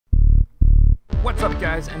What's up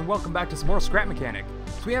guys, and welcome back to some more Scrap Mechanic.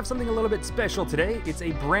 So we have something a little bit special today. It's a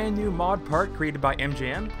brand new mod part created by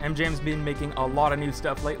MJM. MJM's been making a lot of new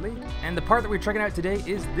stuff lately, and the part that we're checking out today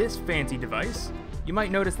is this fancy device. You might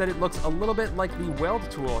notice that it looks a little bit like the weld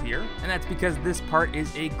tool here, and that's because this part is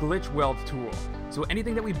a glitch weld tool. So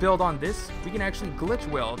anything that we build on this, we can actually glitch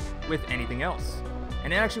weld with anything else.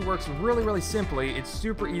 And it actually works really simply. It's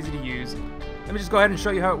super easy to use. Let me just go ahead and show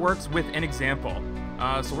you how it works with an example.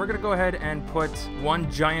 So we're gonna go ahead and put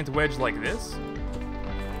one giant wedge like this.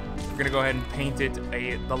 We're gonna go ahead and paint it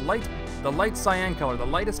the light cyan color, the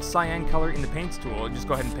lightest cyan color in the paints tool. Just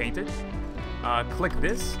go ahead and paint it. Click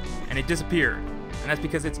this, and it disappeared. And that's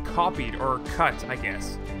because it's copied or cut, I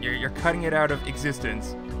guess. You're cutting it out of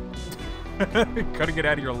existence. Cutting it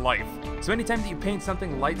out of your life. So anytime that you paint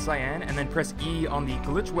something light cyan and then press E on the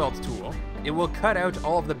glitch weld tool, it will cut out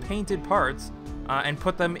all of the painted parts and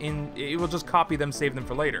put them in. It will just copy them, save them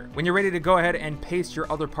for later. When you're ready to go ahead and paste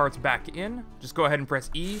your other parts back in, just go ahead and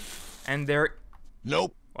press E, and there...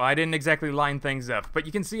 Nope. Well, I didn't exactly line things up, but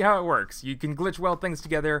you can see how it works. You can glitch weld things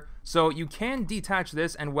together, so you can detach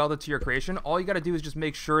this and weld it to your creation. All you gotta do is just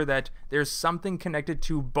make sure that there's something connected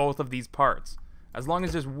to both of these parts. As long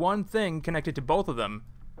as there's one thing connected to both of them,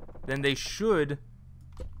 then they should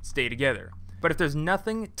stay together. But if there's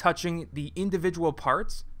nothing touching the individual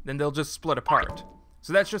parts, then they'll just split apart.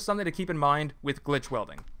 So that's just something to keep in mind with glitch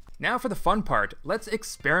welding. Now for the fun part, let's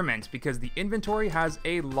experiment, because the inventory has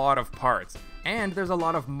a lot of parts, and there's a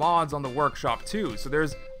lot of mods on the workshop too, so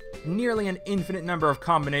there's nearly an infinite number of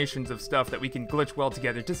combinations of stuff that we can glitch weld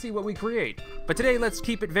together to see what we create. But today, let's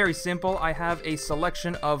keep it very simple. I have a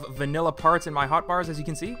selection of vanilla parts in my hotbars, as you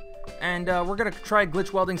can see, and we're gonna try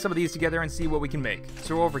glitch welding some of these together and see what we can make.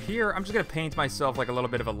 So over here, I'm just gonna paint myself like a little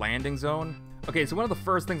bit of a landing zone. Okay, so one of the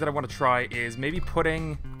first things that I want to try is maybe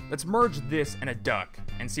let's merge this and a duck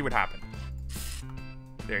and see what happens.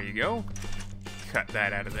 There you go. Cut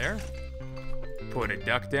that out of there. Put a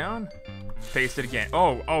duck down. Paste it again.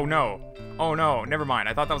 Oh no. Oh no, never mind.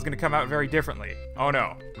 I thought that was gonna come out very differently. Oh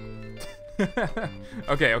no.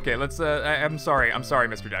 Okay, let's, I'm sorry,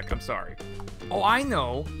 Mr. Duck, I'm sorry. Oh, I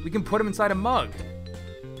know! We can put him inside a mug.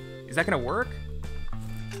 Is that gonna work?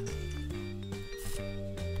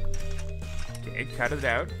 Okay, cut it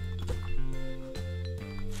out.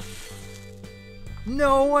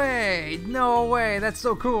 No way, that's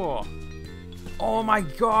so cool. Oh my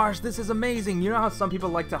gosh, this is amazing. You know how some people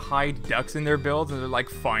like to hide ducks in their builds and they're like,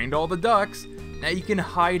 find all the ducks? Now you can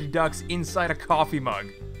hide ducks inside a coffee mug.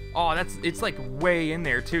 Oh, it's like way in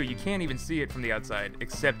there too. You can't even see it from the outside,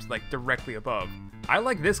 except like directly above. I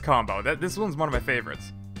like this combo. This one's one of my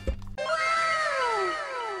favorites.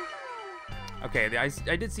 Okay,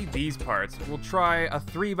 I did see these parts. We'll try a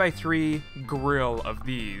 3x3 grill of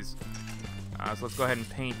these. So let's go ahead and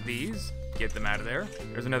paint these. Get them out of there.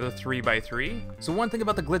 There's another 3x3. So one thing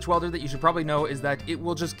about the glitch welder that you should probably know is that it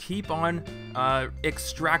will just keep on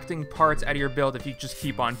extracting parts out of your build if you just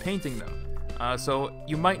keep on painting them. So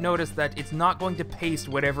you might notice that it's not going to paste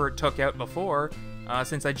whatever it took out before,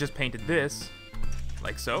 since I just painted this,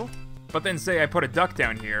 like so. But then say I put a duck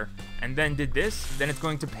down here, and then did this, then it's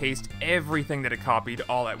going to paste everything that it copied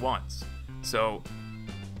all at once. So,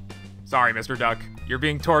 sorry Mr. Duck, you're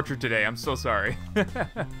being tortured today, I'm so sorry.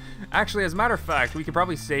 Actually, as a matter of fact, we could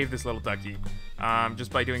probably save this little ducky,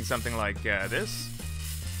 just by doing something like this.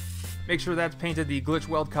 Make sure that's painted the glitch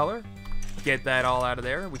weld color. Get that all out of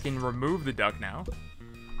there. We can remove the duck now.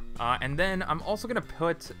 And then I'm also gonna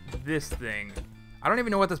put this thing. I don't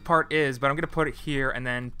even know what this part is, but I'm gonna put it here and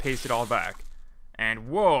then paste it all back. And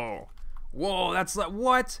whoa, that's like,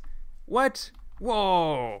 what?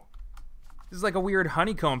 Whoa. This is like a weird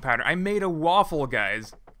honeycomb pattern. I made a waffle,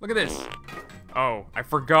 guys. Look at this. Oh, I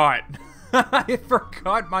forgot. I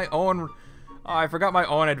forgot my own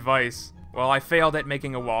advice. Well, I failed at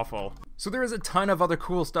making a waffle. So there is a ton of other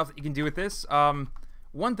cool stuff that you can do with this.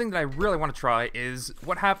 One thing that I really want to try is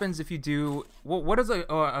what happens if you do... what does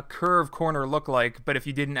a curved corner look like, but if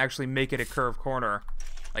you didn't actually make it a curved corner,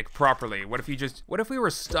 like, properly? What if we were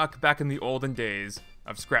stuck back in the olden days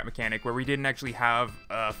of Scrap Mechanic, where we didn't actually have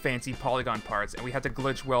fancy polygon parts, and we had to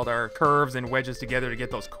glitch weld our curves and wedges together to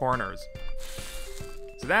get those corners?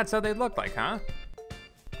 So that's how they'd look like, huh?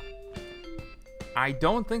 I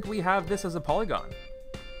don't think we have this as a polygon.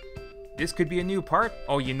 This could be a new part.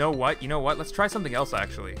 Oh, you know what? Let's try something else,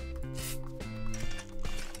 actually.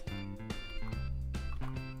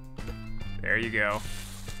 There you go.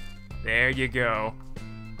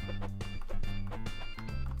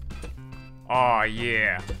 Aw,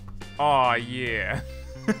 yeah.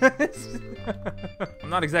 I'm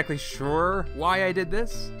not exactly sure why I did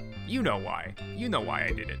this. You know why.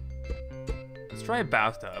 I did it. Let's try a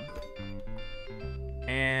bathtub.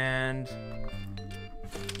 And...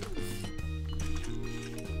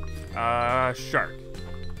 shark.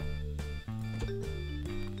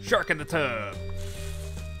 Shark in the tub.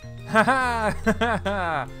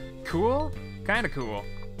 Haha! Cool? Kinda cool.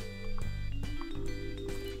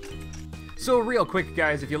 So real quick,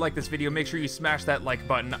 guys, if you like this video, make sure you smash that like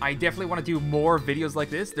button. I definitely want to do more videos like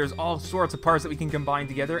this. There's all sorts of parts that we can combine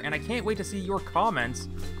together, and I can't wait to see your comments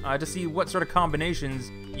to see what sort of combinations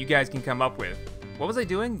you guys can come up with. What was I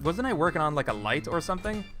doing? Wasn't I working on like a light or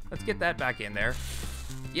something? Let's get that back in there.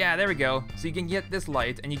 Yeah, there we go. So you can get this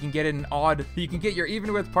light, and you can get an odd... You can get your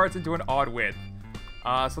even width parts into an odd width.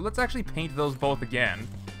 So let's actually paint those both again.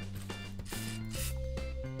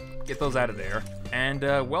 Get those out of there. And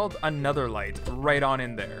weld another light right on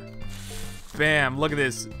in there. Bam, look at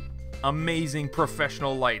this amazing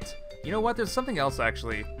professional light. You know what, there's something else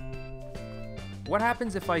actually. What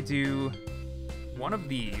happens if I do one of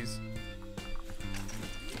these?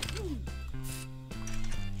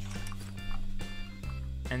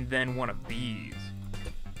 And then one of these.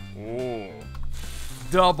 Oh.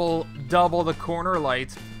 Double the corner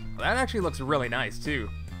light. That actually looks really nice too.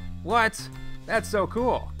 What? That's so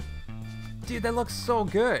cool. Dude, that looks so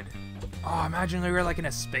good. Oh, imagine we were like in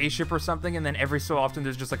a spaceship or something, and then every so often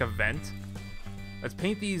there's just like a vent. Let's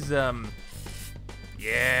paint these, yeah.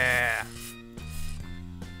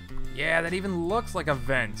 Yeah, that even looks like a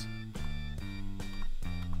vent.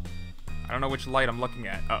 I don't know which light I'm looking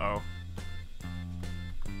at. Uh-oh.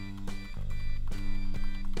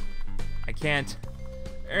 I can't.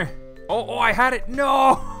 Oh, I had it.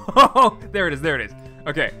 No! There it is, there it is.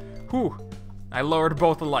 Okay. Whew. I lowered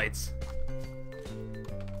both the lights.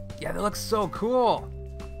 Yeah, that looks so cool.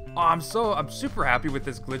 Oh, I'm super happy with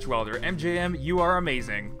this glitch welder. MJM, you are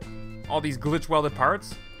amazing. All these glitch welded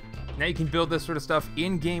parts. Now you can build this sort of stuff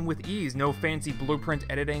in-game with ease. No fancy blueprint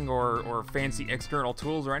editing or fancy external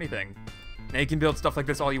tools or anything. Now you can build stuff like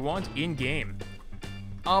this all you want in-game.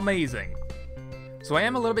 Amazing. So I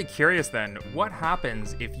am a little bit curious then. What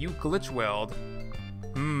happens if you glitch weld?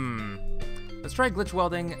 Let's try glitch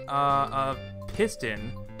welding a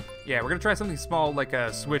piston. Yeah, we're gonna try something small like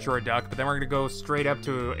a switch or a duct, but then we're gonna go straight up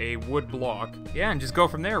to a wood block. Yeah, and just go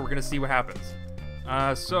from there. We're gonna see what happens.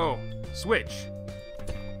 So, switch.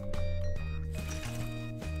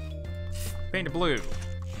 Paint it blue.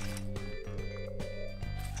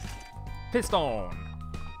 Piston.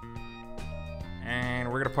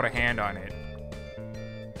 And we're gonna put a hand on it.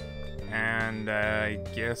 And I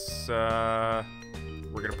guess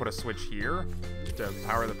we're gonna put a switch here to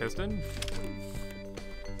power the piston.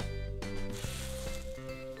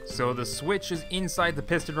 So the switch is inside the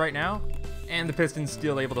piston right now, and the piston's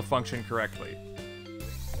still able to function correctly.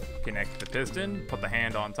 Connect the piston, put the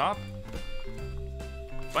hand on top.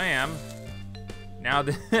 Bam! Now,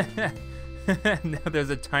 now there's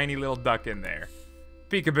a tiny little duck in there.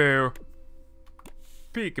 Peekaboo!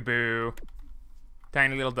 Peekaboo!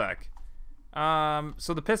 Tiny little duck.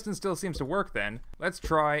 So the piston still seems to work then. Let's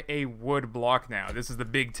try a wood block now. This is the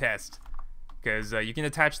big test. Because you can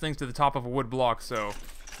attach things to the top of a wood block, so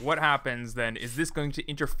what happens then? Is this going to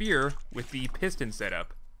interfere with the piston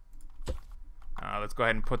setup? Let's go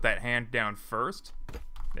ahead and put that hand down first.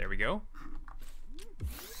 There we go.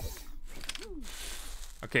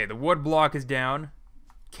 Okay, the wood block is down.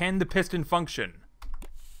 Can the piston function?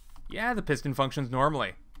 Yeah, the piston functions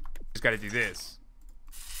normally. Just gotta do this.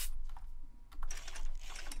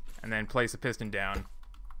 And then place the piston down.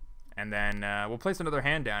 And then we'll place another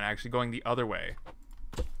hand down, actually going the other way.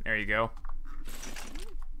 There you go.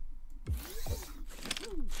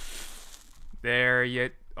 There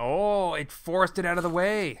you... Oh, it forced it out of the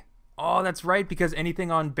way. Oh, that's right, because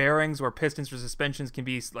anything on bearings or pistons or suspensions can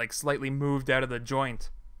be like slightly moved out of the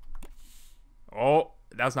joint. Oh,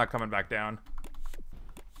 that's not coming back down.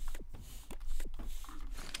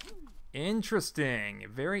 Interesting.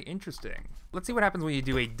 Very interesting. Let's see what happens when you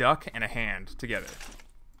do a duck and a hand together.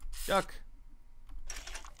 Duck.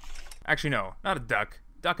 Actually, no, not a duck.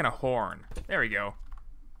 Duck and a horn. There we go.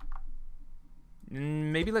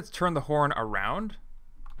 Maybe let's turn the horn around.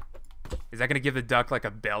 Is that going to give the duck like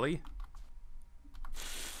a belly?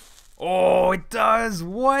 Oh, it does!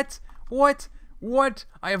 What? What? What?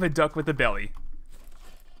 I have a duck with a belly.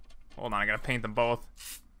 Hold on, I gotta paint them both.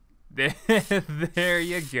 There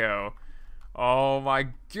you go. Oh my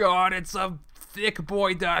god, it's a thick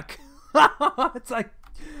boy duck. It's like,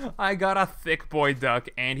 I got a thick boy duck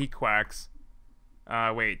and he quacks.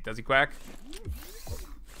 Wait, does he quack?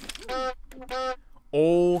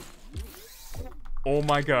 Oh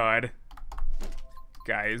my god.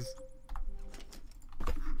 Guys.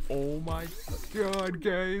 Oh my god,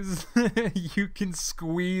 guys. You can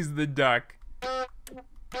squeeze the duck.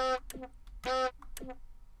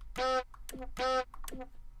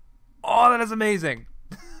 Oh, that is amazing.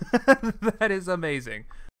 That is amazing.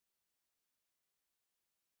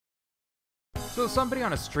 So somebody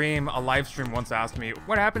on a live stream once asked me,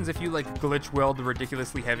 what happens if you like glitch weld the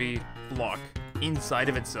ridiculously heavy block inside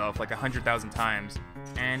of itself like 100,000 times?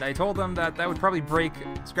 And I told them that that would probably break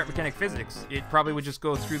scrap mechanic physics. It probably would just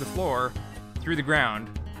go through the floor, through the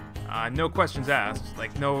ground, no questions asked,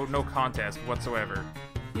 like no contest whatsoever.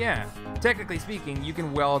 Yeah, technically speaking, you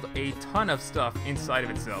can weld a ton of stuff inside of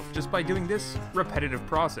itself just by doing this repetitive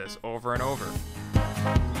process over and over.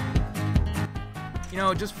 You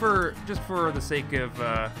know, just for the sake of,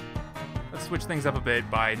 let's switch things up a bit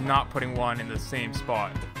by not putting one in the same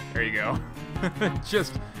spot. There you go.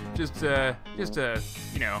 just to,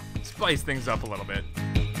 you know, spice things up a little bit.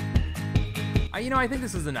 You know, I think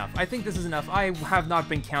this is enough. I have not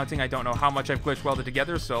been counting. I don't know how much I've glitch welded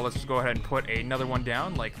together, so let's just go ahead and put another one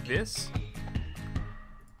down like this.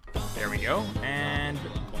 There we go, and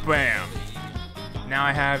bam. Now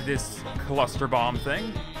I have this cluster bomb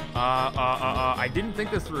thing. I didn't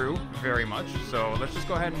think this through very much, so let's just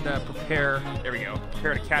go ahead and prepare. There we go.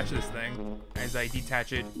 Prepare to catch this thing as I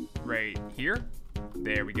detach it right here.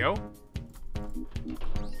 There we go.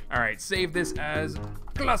 Alright, save this as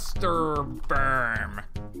cluster bomb.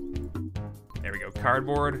 There we go.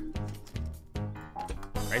 Cardboard.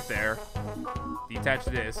 Right there. Detach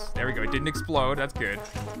this. There we go. It didn't explode. That's good.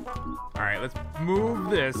 Alright, let's move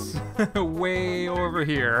this way over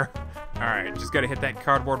here. Alright, just gotta hit that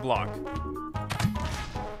cardboard block.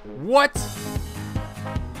 What?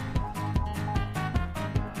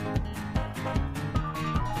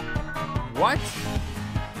 What?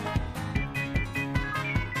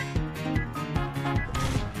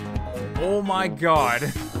 Oh my god.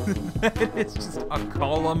 That is just a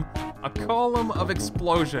column of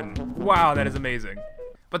explosion. Wow, that is amazing.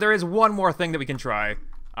 But there is one more thing that we can try.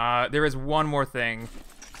 There is one more thing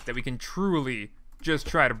that we can truly just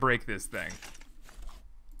try to break this thing.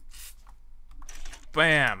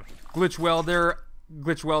 Bam. Glitch welder,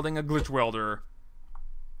 glitch welding a glitch welder.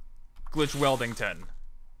 Glitch Weldington.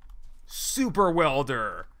 Super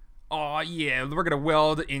welder. Aw, yeah, we're gonna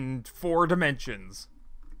weld in 4 dimensions.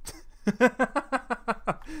 This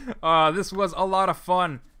was a lot of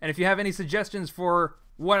fun. And if you have any suggestions for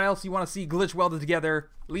what else you want to see glitch welded together,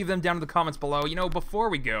 leave them down in the comments below. You know, before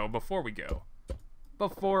we go,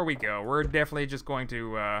 we're definitely just going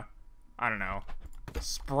to, I don't know,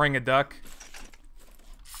 spring a duck.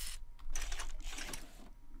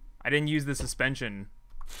 I didn't use the suspension.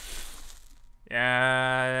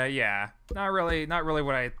 Yeah, not really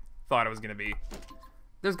what I thought it was gonna be.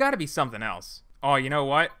 There's gotta be something else. Oh, you know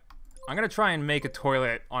what? I'm gonna try and make a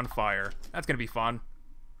toilet on fire. That's gonna be fun.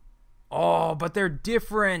 Oh, but they're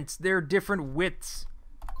different. They're different widths.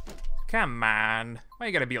 Come on. Why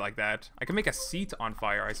you gotta be like that? I can make a seat on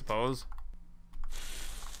fire, I suppose.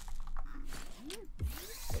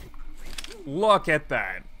 Look at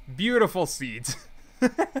that. Beautiful seat.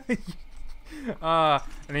 And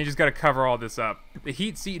then you just gotta cover all this up. The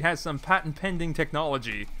heat seat has some patent pending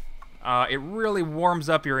technology. It really warms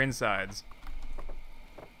up your insides.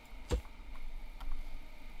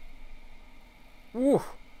 Woo.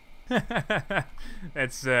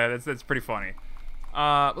 That's pretty funny.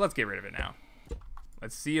 Let's get rid of it now.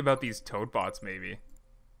 Let's see about these tote bots, maybe.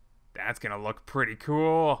 That's gonna look pretty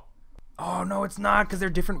cool. Oh, no, it's not, because they're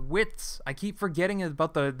different widths. I keep forgetting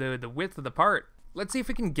about the width of the part. Let's see if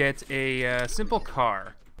we can get a simple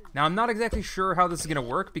car. Now, I'm not exactly sure how this is gonna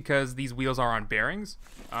work because these wheels are on bearings.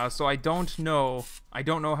 So I don't know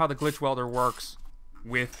how the glitch welder works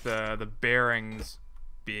with the bearings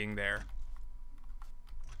being there.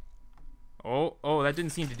 Oh, that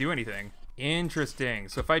didn't seem to do anything. Interesting.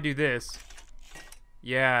 So if I do this,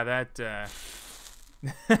 yeah, that,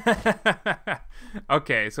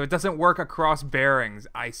 okay, so it doesn't work across bearings.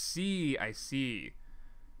 I see.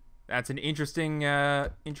 That's an interesting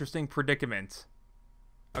predicament.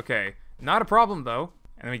 Okay, not a problem though.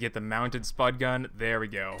 And then we get the mounted spud gun. There we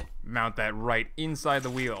go. Mount that right inside the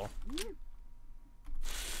wheel.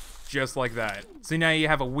 Just like that. So now you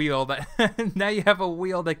have a wheel that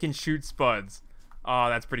that can shoot spuds. Oh,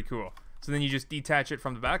 that's pretty cool. So then you just detach it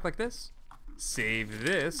from the back like this. Save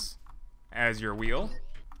this as your wheel.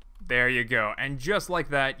 There you go. And just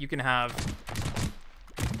like that, you can have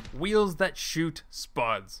wheels that shoot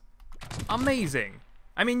spuds. Amazing.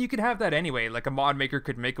 I mean, you could have that anyway. Like a mod maker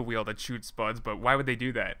could make a wheel that shoots spuds, but why would they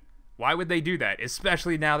do that? Why would they do that?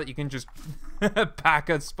 Especially now that you can just pack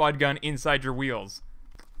a spud gun inside your wheels.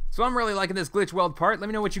 So I'm really liking this glitch weld part. Let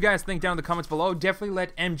me know what you guys think down in the comments below. Definitely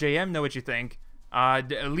let MJM know what you think.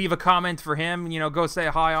 Leave a comment for him, you know, go say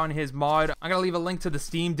hi on his mod. I'm gonna leave a link to the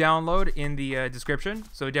Steam download in the description,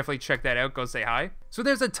 so definitely check that out, go say hi. So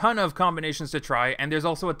there's a ton of combinations to try, and there's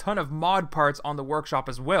also a ton of mod parts on the workshop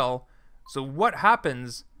as well. So what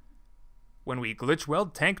happens when we glitch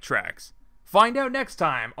weld tank tracks? Find out next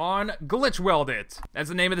time on Glitch-Weld-It. That's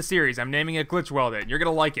the name of the series. I'm naming it Glitch-Weld-It. You're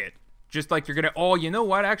gonna like it. Just like you're gonna, oh, you know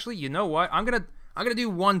what, actually, you know what? I'm gonna do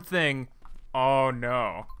one thing. Oh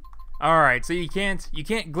no. Alright, so you can't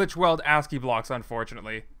glitch weld ASCII blocks,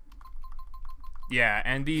 unfortunately. Yeah,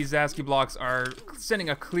 and these ASCII blocks are sending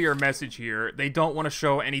a clear message here. They don't want to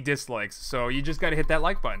show any dislikes, so you just gotta hit that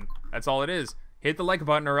like button. That's all it is. Hit the like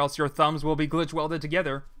button or else your thumbs will be glitch welded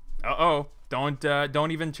together. Uh-oh.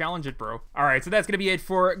 Don't even challenge it, bro. Alright, so that's gonna be it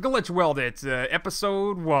for Glitch-Weld-It,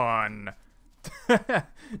 episode 1.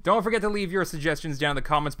 Don't forget to leave your suggestions down in the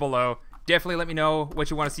comments below. Definitely let me know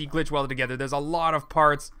what you want to see glitch welded together. There's a lot of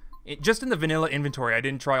parts. Just in the vanilla inventory, I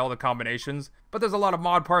didn't try all the combinations, but there's a lot of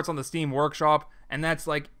mod parts on the Steam workshop, and that's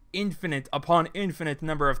like infinite upon infinite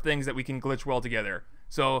number of things that we can glitch weld together.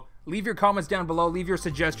 So leave your comments down below, leave your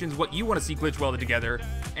suggestions, what you want to see glitch welded together,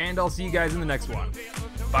 and I'll see you guys in the next one.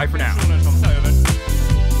 Bye for now.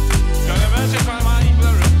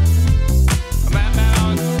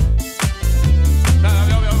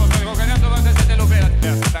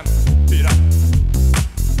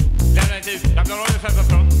 Jag